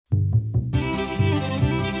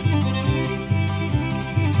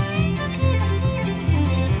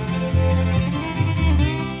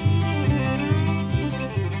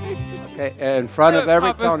Okay, in front of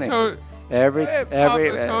every Tony. In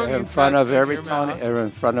front of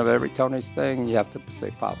every Tony's thing, you have to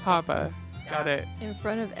say Papa. Papa. Got it. In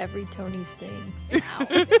front of every Tony's thing.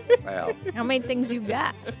 Well, How many things you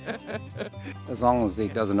got? as long as he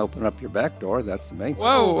doesn't open up your back door, that's the main thing.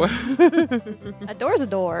 Whoa. A door's a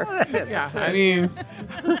door. Yeah, I mean,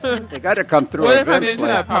 They got to come through what if I'm into eventually.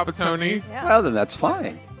 that, Papa Tony? Yeah. Well, then that's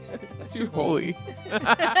fine. It's too holy.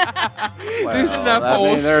 Well, There's enough I mean,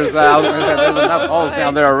 holes. there's enough holes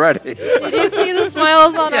down there already. Did you see the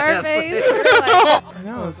smiles on our face? We're like, I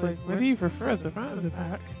know. It's like, what do you prefer, the front or the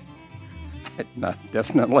back?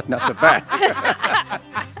 Definitely not the back.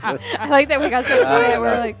 I like that we got so quiet.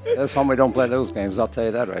 We're like, This home we don't play those games. I'll tell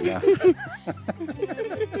you that right now.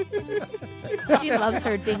 she loves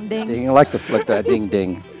her ding ding. You like to flick that ding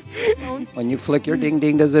ding. When you flick your ding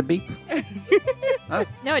ding, does it beep? Huh?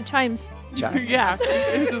 No, it chimes. Chime. Yeah,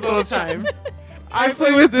 it's a little chime. I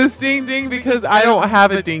play with this ding ding because I don't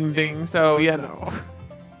have a ding ding, so you know.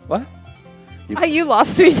 What? Oh, you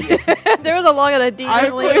lost me. There was a long and a ding I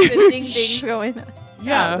ding played- and ding dings going on.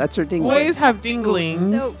 Yeah, That's her ding boys ding. have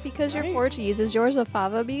dinglings. So, because you're Portuguese, is yours a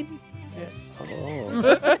fava bean? Yes.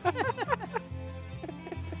 Oh.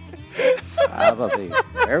 Fava bean.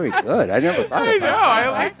 Very good. I never thought I about know. that. I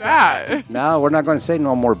like that. No, we're not going to say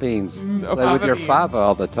no more beans. No, Play with fava your bean. fava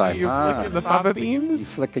all the time. You flicking the fava beans? You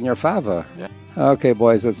flicking your fava. Yeah. Okay,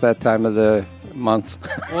 boys, it's that time of the month.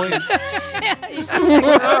 Boys. You should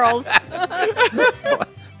pick girls.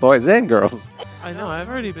 Boys and girls. I know. I've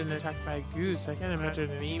already been attacked by a goose. I can't imagine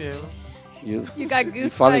an emu. You got You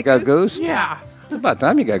goosed finally by a got goose? goosed? Yeah. It's about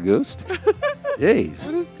time you got goosed. Jeez.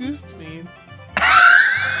 What does goose mean?